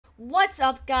What's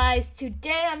up, guys?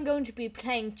 Today I'm going to be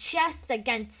playing chess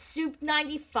against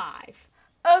Soup95.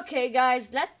 Okay, guys,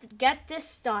 let's get this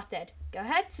started. Go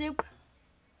ahead, Soup.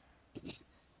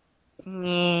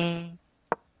 The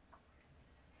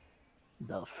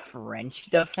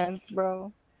French defense,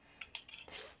 bro?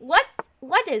 What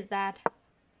is that?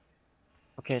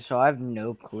 Okay, so I have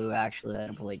no clue actually how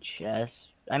to play chess.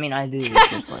 I mean, I do, it's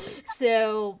just like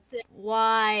So,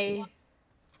 why?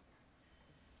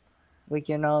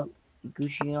 waking up,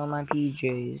 Gucci on my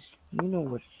PJs. You know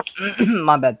what?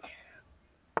 My bad.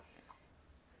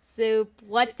 Soup,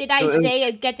 what did I So say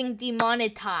of getting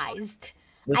demonetized?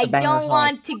 with I the banger don't song,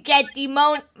 want to get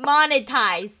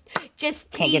demonetized.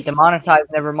 Just can't get please.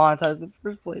 demonetized, never monetized in the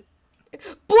first place.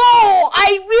 Bro,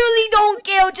 I really don't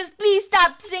care. Just please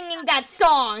stop singing that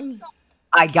song.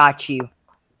 I got you.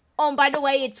 Oh, and by the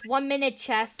way, it's 1 minute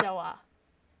chess, so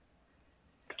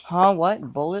Huh? What?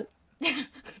 Bullet?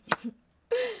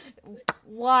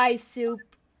 Why, Soup?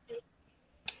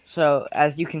 So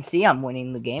as you can see, I'm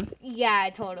winning the game. Yeah,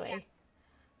 totally.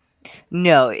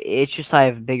 No, it's just I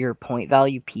have bigger point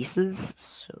value pieces,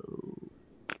 so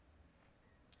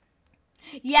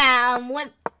Yeah,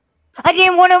 what? I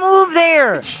didn't want to move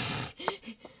there.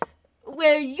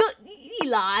 Where you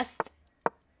lost.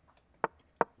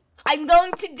 I'm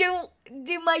going to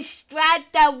do my strat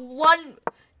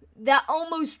that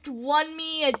almost won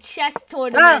me a chess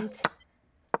tournament.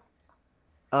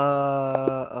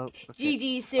 Okay.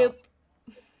 GG, Soup.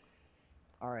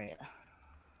 Alright.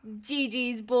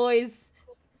 GG's, boys.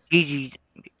 GG.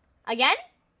 Again?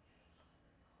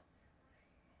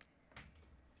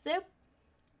 Soup?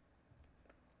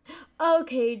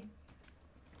 Okay.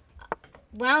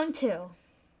 Round 2.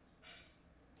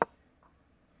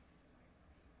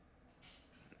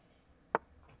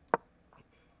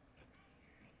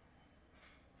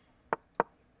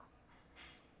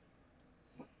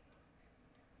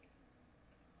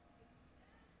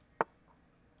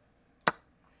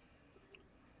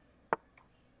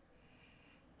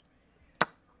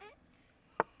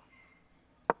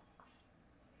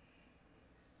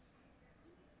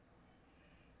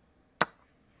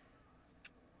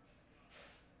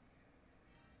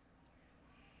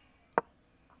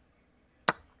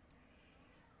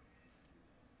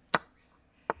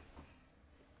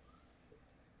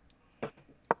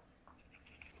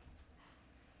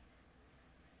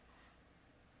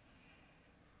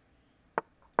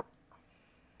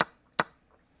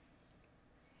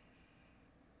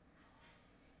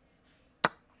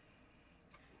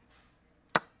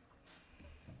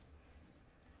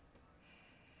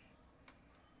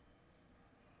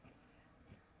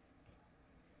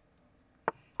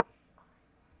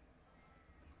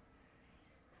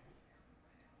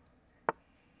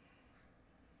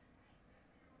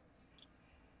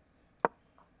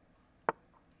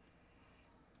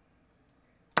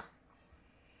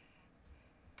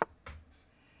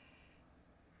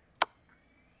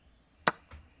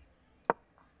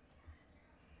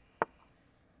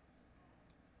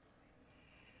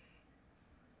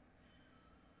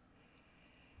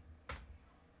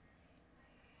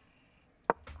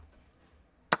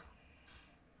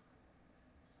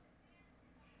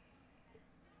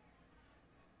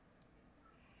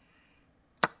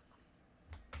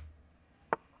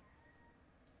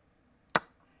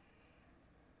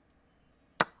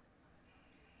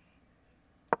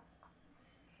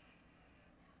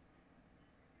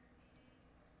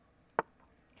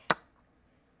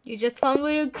 You just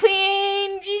fumbled your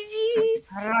queen. GG's.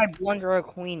 How did I blunder a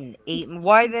queen in 8?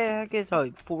 Why the heck is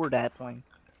I 4 that playing?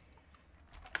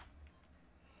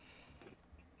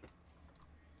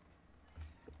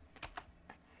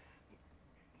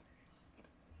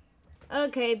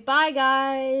 Okay, bye,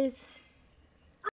 guys.